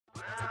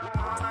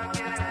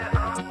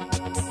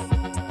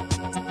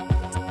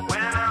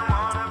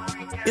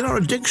In our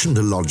addiction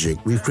to logic,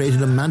 we've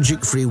created a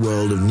magic-free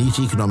world of neat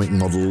economic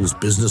models,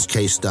 business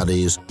case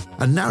studies,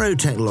 and narrow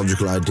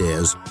technological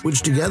ideas,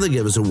 which together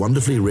give us a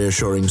wonderfully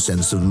reassuring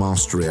sense of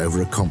mastery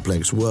over a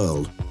complex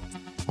world.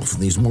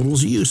 Often these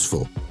models are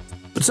useful,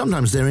 but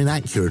sometimes they're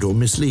inaccurate or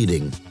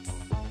misleading,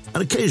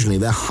 and occasionally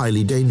they're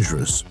highly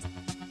dangerous.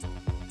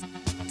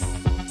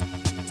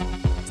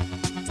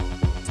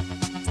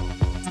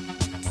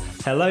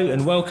 Hello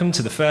and welcome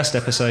to the first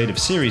episode of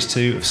Series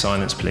 2 of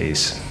Silence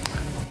Please.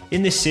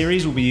 In this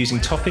series, we'll be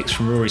using topics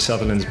from Rory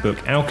Sutherland's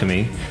book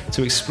Alchemy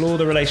to explore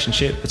the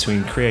relationship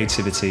between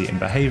creativity and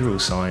behavioural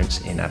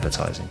science in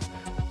advertising.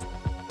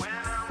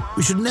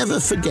 We should never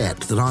forget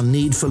that our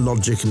need for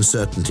logic and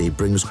certainty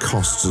brings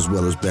costs as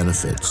well as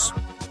benefits.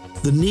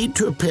 The need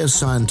to appear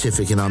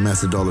scientific in our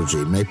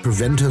methodology may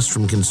prevent us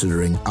from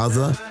considering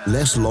other,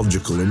 less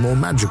logical and more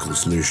magical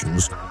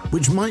solutions,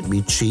 which might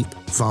be cheap,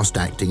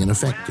 fast-acting and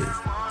effective.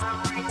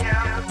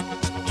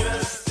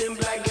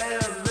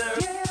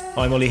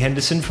 I'm Ollie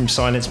Henderson from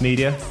Silence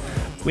Media.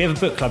 We have a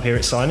book club here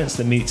at Silence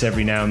that meets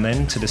every now and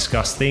then to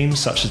discuss themes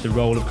such as the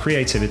role of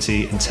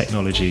creativity and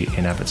technology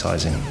in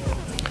advertising.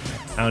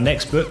 Our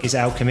next book is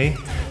Alchemy,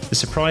 The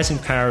Surprising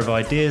Power of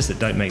Ideas That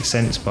Don't Make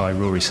Sense by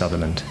Rory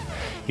Sutherland.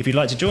 If you'd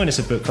like to join us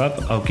at book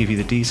club, I'll give you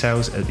the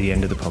details at the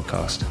end of the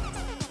podcast.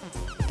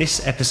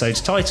 This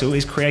episode's title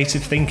is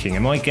Creative Thinking,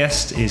 and my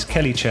guest is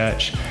Kelly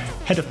Church,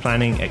 Head of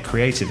Planning at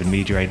creative and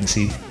media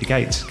agency The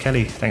Gates.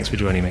 Kelly, thanks for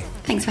joining me.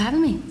 Thanks for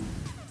having me.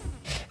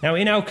 Now,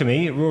 in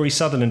Alchemy, Rory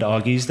Sutherland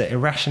argues that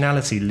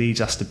irrationality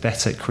leads us to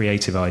better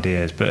creative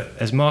ideas, but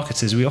as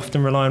marketers, we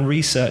often rely on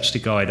research to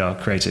guide our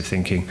creative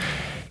thinking.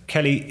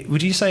 Kelly,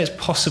 would you say it's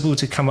possible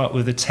to come up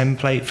with a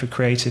template for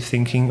creative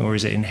thinking, or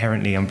is it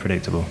inherently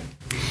unpredictable?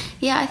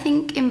 Yeah, I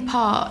think in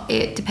part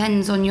it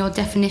depends on your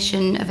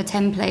definition of a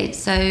template.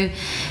 So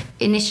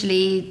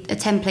initially, a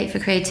template for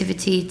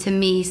creativity to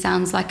me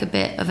sounds like a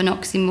bit of an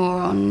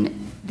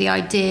oxymoron. The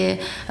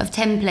idea of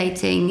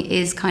templating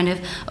is kind of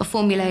a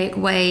formulaic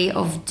way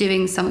of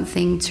doing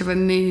something to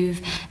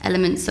remove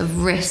elements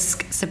of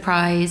risk,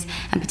 surprise,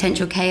 and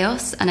potential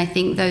chaos. And I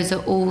think those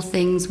are all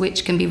things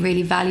which can be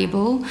really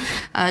valuable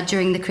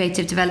during the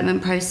creative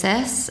development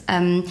process.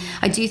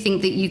 I do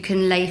think that you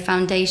can lay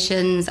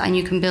foundations and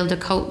you can build a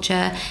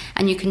culture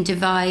and you can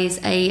devise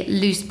a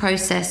loose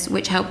process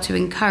which help to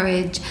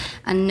encourage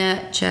and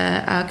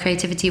nurture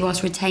creativity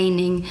whilst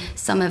retaining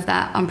some of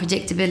that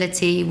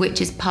unpredictability, which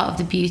is part of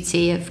the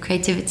beauty of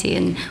creativity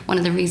and one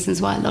of the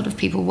reasons why a lot of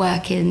people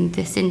work in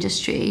this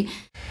industry.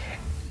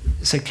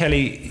 So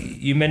Kelly,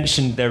 you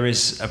mentioned there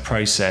is a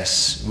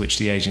process which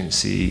the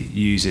agency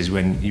uses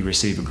when you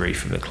receive a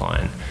brief from the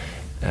client.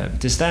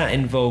 Does that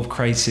involve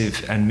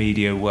creative and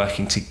media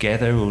working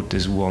together, or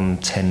does one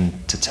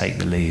tend to take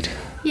the lead?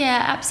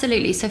 Yeah,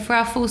 absolutely. So for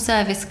our full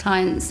service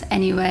clients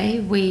anyway,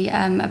 we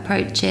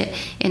approach it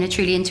in a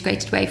truly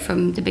integrated way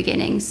from the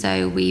beginning.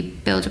 So we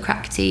build a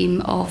crack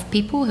team of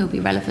people who'll be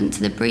relevant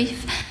to the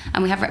brief,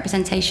 and we have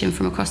representation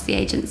from across the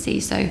agency.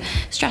 So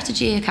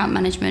strategy, account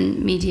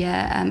management,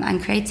 media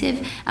and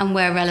creative, and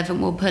where relevant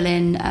we'll pull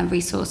in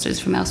resources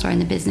from elsewhere in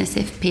the business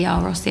if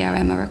PR or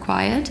CRM are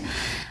required.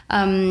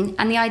 And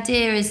the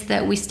idea is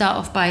that we start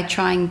off by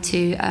trying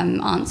to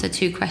answer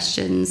two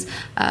questions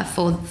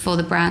for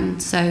the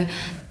brand. So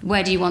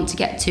where do you want to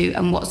get to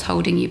and what's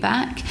holding you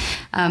back?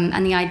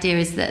 And the idea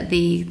is that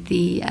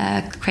the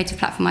creative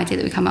platform idea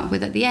that we come up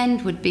with at the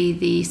end would be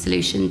the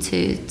solution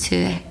to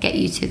get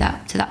you to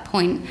that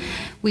point.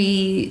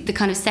 The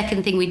kind of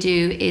second thing we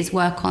do is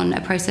work on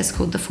a process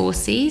called the 4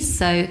 Cs.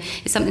 So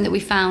it's something that we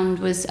found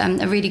was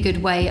a really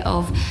good way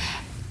of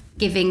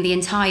giving the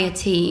entire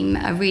team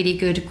a really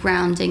good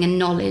grounding and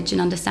knowledge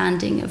and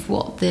understanding of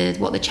what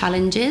the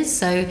challenge is.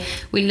 So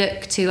we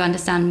look to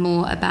understand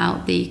more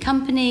about the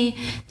company,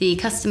 the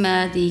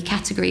customer, the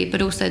category,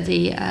 but also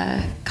the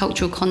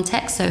cultural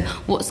context. So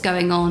what's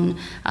going on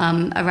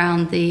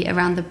around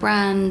the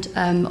brand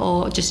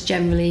or just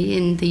generally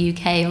in the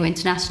UK or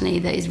internationally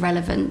that is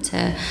relevant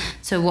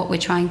to what we're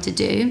trying to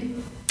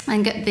do.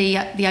 And the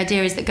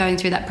idea is that going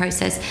through that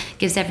process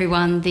gives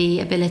everyone the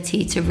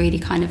ability to really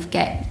kind of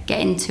get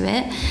into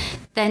it.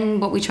 Then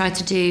what we try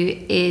to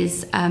do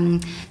is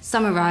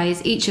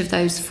summarise each of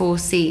those 4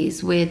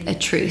 Cs with a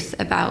truth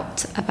about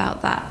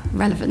that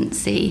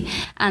relevancy.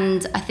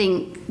 And I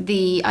think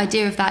the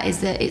idea of that is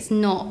that it's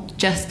not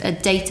just a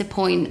data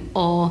point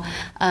or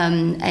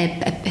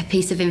a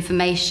piece of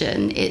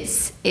information.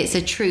 It's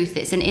a truth.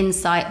 It's an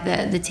insight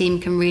that the team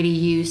can really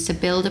use to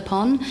build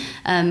upon,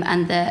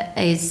 and that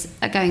is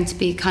going to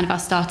be kind of our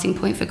starting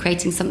point for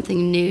creating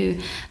something new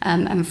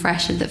and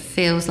fresh and that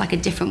feels like a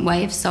different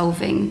way of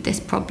solving this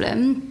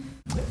problem.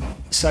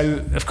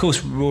 So, of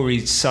course,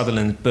 Rory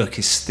Sutherland's book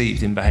is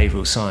steeped in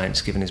behavioural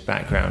science, given his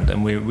background,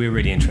 and we're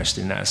really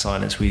interested in that at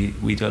Silence.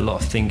 We do a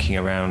lot of thinking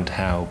around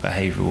how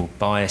behavioural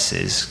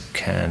biases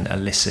can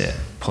elicit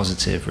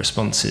positive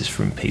responses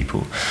from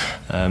people.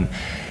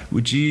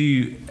 Would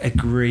you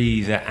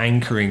agree that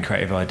anchoring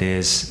creative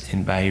ideas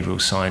in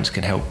behavioural science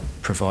can help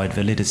provide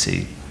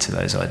validity to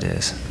those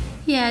ideas?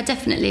 Yeah,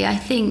 definitely. I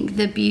think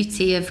the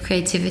beauty of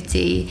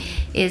creativity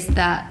is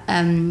that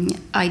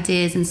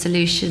ideas and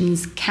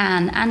solutions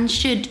can and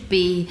should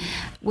be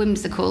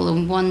whimsical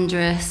and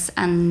wondrous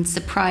and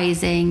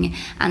surprising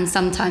and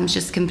sometimes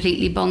just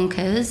completely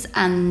bonkers,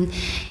 and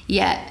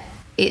yet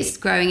it's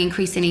growing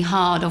increasingly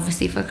hard,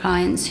 obviously, for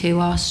clients who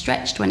are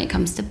stretched when it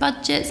comes to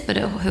budgets, but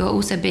who are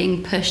also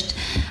being pushed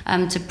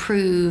to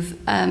prove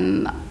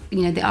the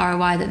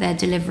ROI that they're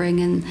delivering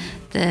and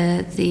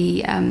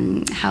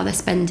the how they're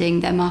spending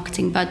their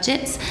marketing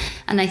budgets.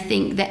 And I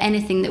think that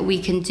anything that we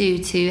can do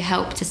to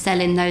help to sell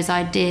in those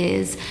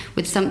ideas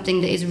with something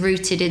that is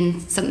rooted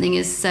in something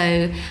as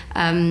so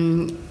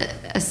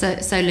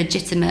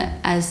legitimate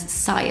as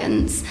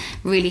science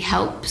really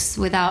helps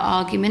with our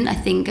argument. I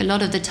think a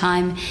lot of the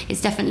time it's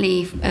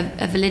definitely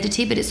a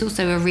validity, but it's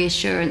also a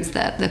reassurance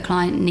that the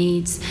client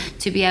needs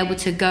to be able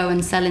to go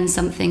and sell in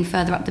something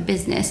further up the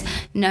business,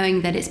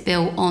 knowing that it's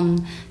built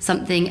on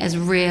something as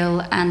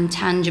real and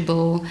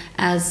tangible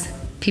as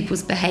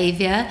people's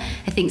behaviour.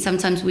 I think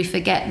sometimes we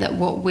forget that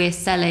what we're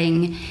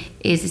selling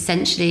is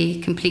essentially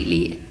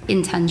completely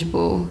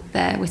intangible.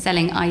 We're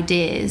selling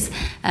ideas.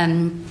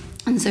 And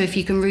so if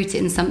you can root it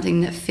in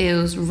something that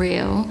feels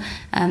real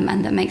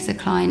and that makes a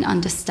client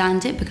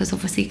understand it, because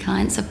obviously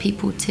clients are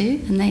people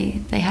too and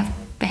they have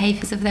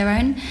behaviours of their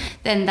own,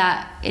 then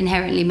that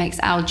inherently makes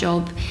our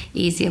job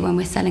easier when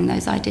we're selling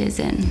those ideas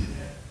in.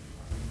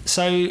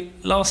 So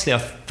lastly, I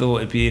thought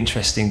it'd be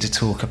interesting to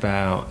talk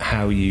about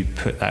how you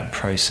put that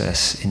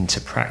process into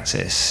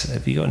practice.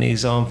 Have you got any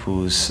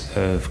examples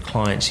of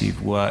clients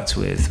you've worked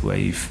with where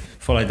you've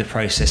followed the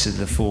process of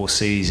the 4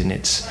 C's and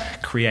it's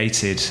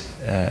created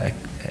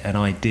an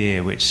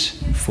idea which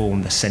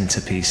formed the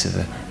centrepiece of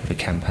a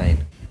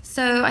campaign?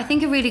 So I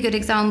think a really good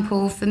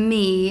example for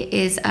me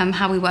is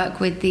how we work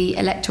with the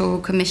Electoral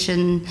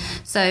Commission.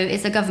 So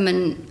it's a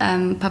government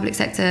public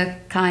sector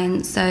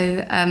client.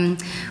 So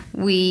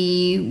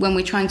when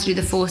we're trying to do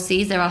the 4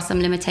 C's, there are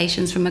some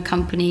limitations from a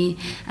company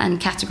and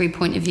category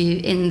point of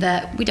view, in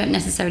that we don't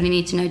necessarily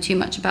need to know too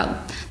much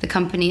about the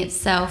company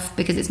itself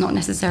because it's not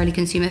necessarily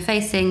consumer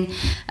facing,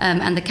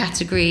 and the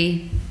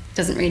category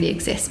doesn't really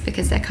exist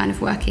because they're kind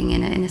of working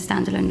in a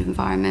standalone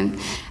environment.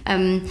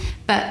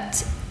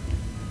 But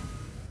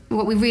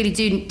what we really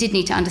did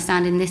need to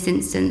understand in this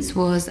instance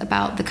was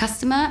about the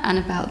customer and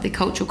about the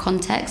cultural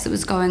context that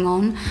was going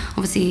on.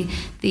 Obviously,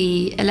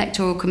 the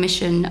Electoral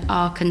Commission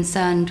are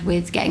concerned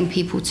with getting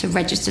people to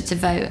register to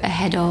vote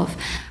ahead of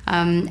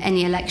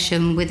any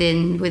election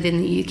within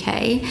the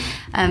UK,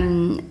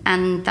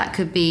 and that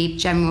could be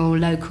general,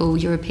 local,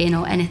 European,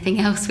 or anything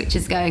else which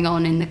is going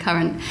on in the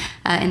current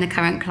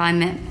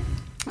climate.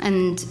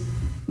 And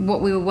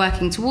what we were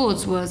working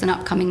towards was an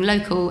upcoming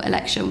local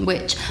election,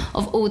 which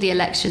of all the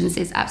elections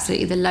is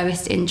absolutely the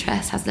lowest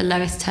interest, has the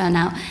lowest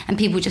turnout, and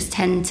people just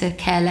tend to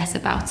care less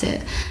about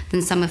it than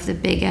some of the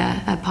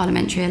bigger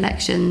parliamentary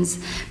elections.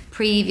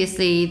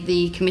 Previously,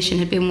 the Commission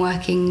had been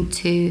working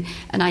to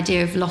an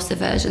idea of loss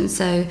aversion,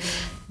 so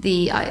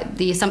the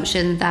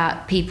assumption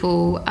that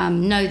people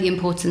know the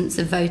importance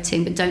of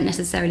voting but don't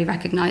necessarily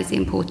recognise the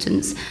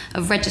importance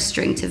of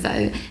registering to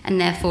vote, and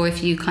therefore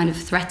if you kind of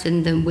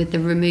threaten them with the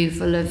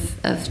removal of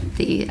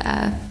the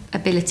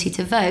ability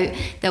to vote,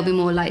 they'll be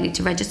more likely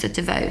to register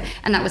to vote.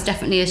 And that was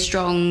definitely a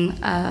strong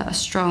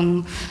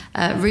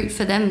route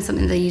for them,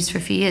 something they used for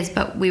a few years.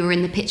 But we were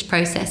in the pitch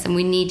process and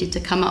we needed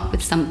to come up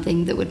with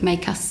something that would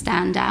make us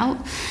stand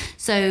out.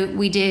 So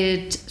we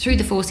did, through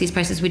the 4 C's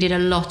process, we did a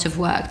lot of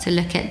work to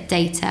look at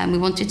data, and we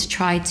wanted to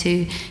try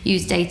to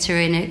use data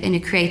in a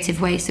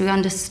creative way. So we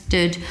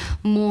understood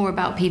more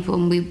about people,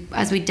 and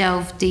as we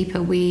delved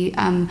deeper, we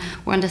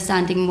were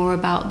understanding more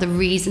about the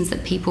reasons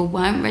that people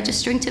weren't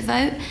registering to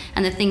vote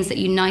and the things that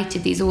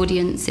united these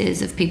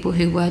audiences of people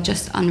who were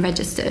just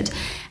unregistered.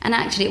 And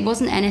actually, it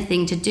wasn't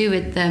anything to do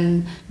with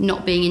them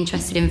not being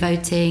interested in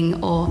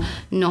voting or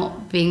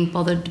not being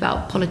bothered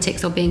about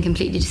politics or being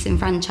completely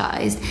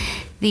disenfranchised.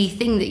 The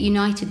thing that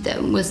united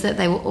them was that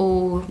they were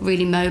all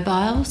really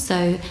mobile,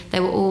 so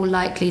they were all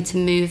likely to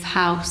move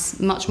house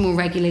much more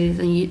regularly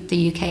than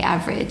the UK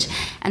average.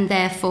 And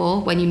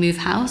therefore, when you move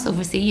house,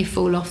 obviously you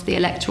fall off the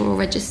electoral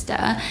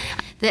register.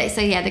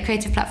 So yeah, the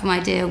creative platform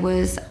idea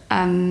was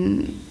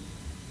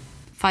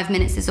 5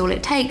 minutes is all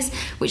it takes,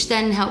 which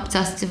then helped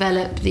us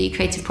develop the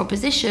creative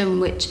proposition,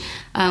 which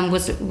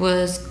was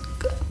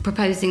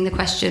proposing the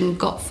question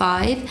 "Got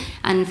 5?"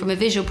 And from a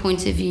visual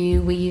point of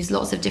view, we use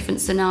lots of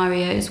different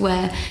scenarios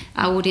where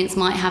our audience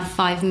might have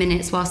 5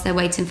 minutes whilst they're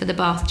waiting for the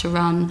bath to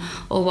run,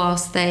 or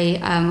whilst they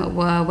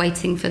were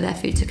waiting for their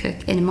food to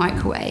cook in a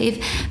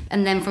microwave.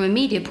 And then from a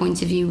media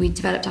point of view, we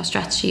developed our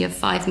strategy of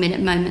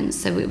 5-minute moments.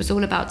 So it was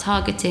all about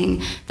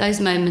targeting those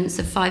moments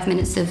of 5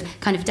 minutes of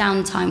kind of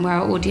downtime where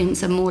our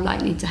audience are more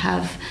likely to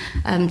have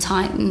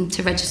time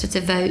to register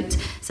to vote.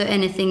 So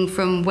anything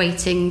from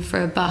waiting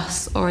for a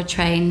bus or a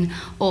train,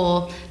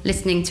 or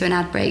listening to an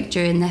ad break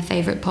during their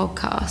favourite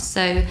podcast.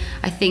 So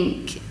I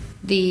think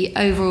the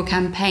overall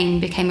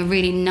campaign became a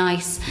really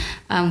nice,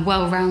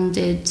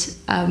 well-rounded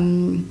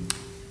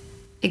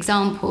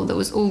example that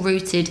was all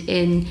rooted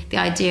in the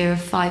idea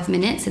of 5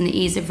 minutes and the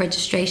ease of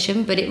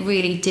registration, but it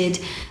really did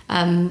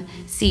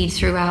seed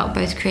throughout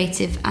both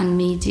creative and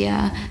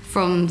media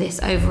from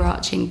this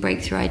overarching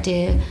breakthrough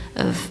idea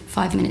of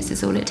 5 minutes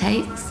is all it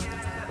takes.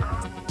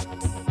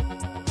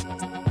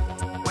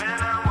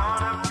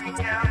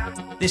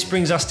 This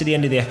brings us to the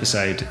end of the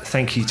episode.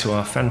 Thank you to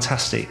our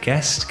fantastic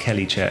guest,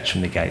 Kelly Church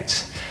from The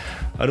Gates.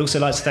 I'd also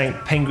like to thank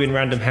Penguin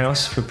Random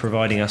House for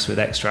providing us with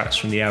extracts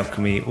from the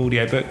Alchemy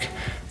audiobook.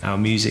 Our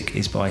music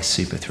is by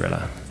Super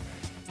Thriller.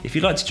 If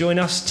you'd like to join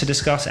us to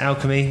discuss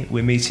Alchemy,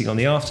 we're meeting on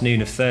the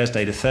afternoon of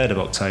Thursday the 3rd of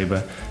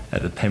October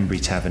at the Pembury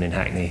Tavern in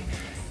Hackney.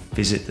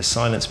 Visit the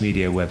Silence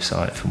Media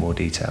website for more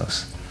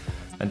details.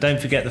 And don't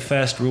forget the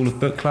first rule of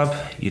book club,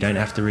 you don't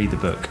have to read the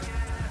book.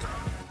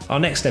 Our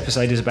next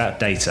episode is about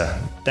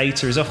data.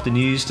 Data is often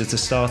used as the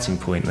starting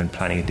point when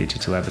planning a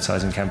digital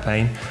advertising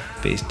campaign,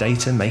 but is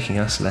data making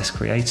us less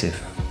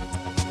creative?